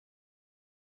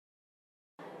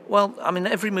Well, I mean,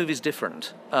 every movie's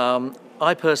different.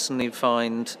 I personally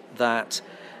find that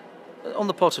on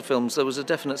the Potter films, there was a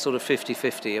definite sort of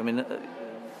 50-50. I mean,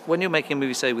 when you're making a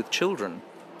movie, say, with children,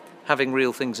 having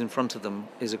real things in front of them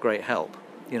is a great help,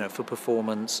 for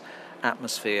performance,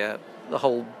 atmosphere, the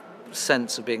whole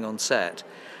sense of being on set.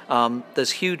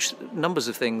 There's huge numbers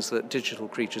of things that digital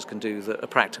creatures can do that a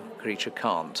practical creature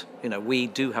can't. We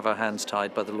do have our hands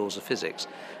tied by the laws of physics.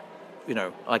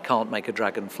 I can't make a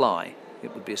dragon fly.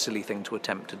 It would be a silly thing to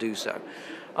attempt to do so.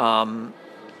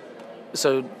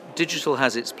 So digital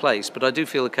has its place, but I do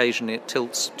feel occasionally it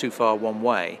tilts too far one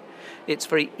way. It's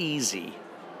very easy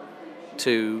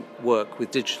to work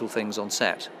with digital things on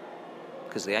set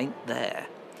because they ain't there.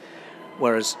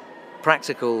 Whereas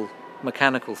practical,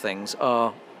 mechanical things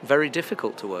are very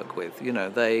difficult to work with.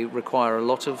 They require a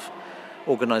lot of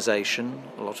organisation,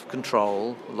 a lot of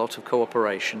control, a lot of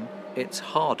cooperation. It's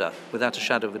harder, without a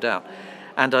shadow of a doubt.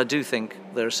 And I do think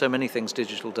there are so many things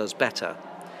digital does better.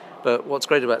 But what's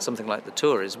great about something like the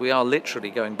tour is we are literally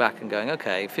going back and going,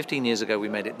 okay, 15 years ago we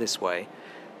made it this way.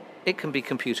 It can be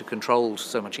computer controlled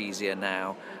so much easier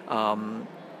now.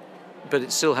 But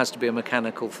it still has to be a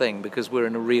mechanical thing because we're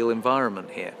in a real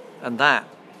environment here. And that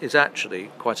is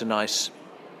actually quite a nice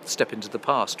step into the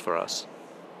past for us.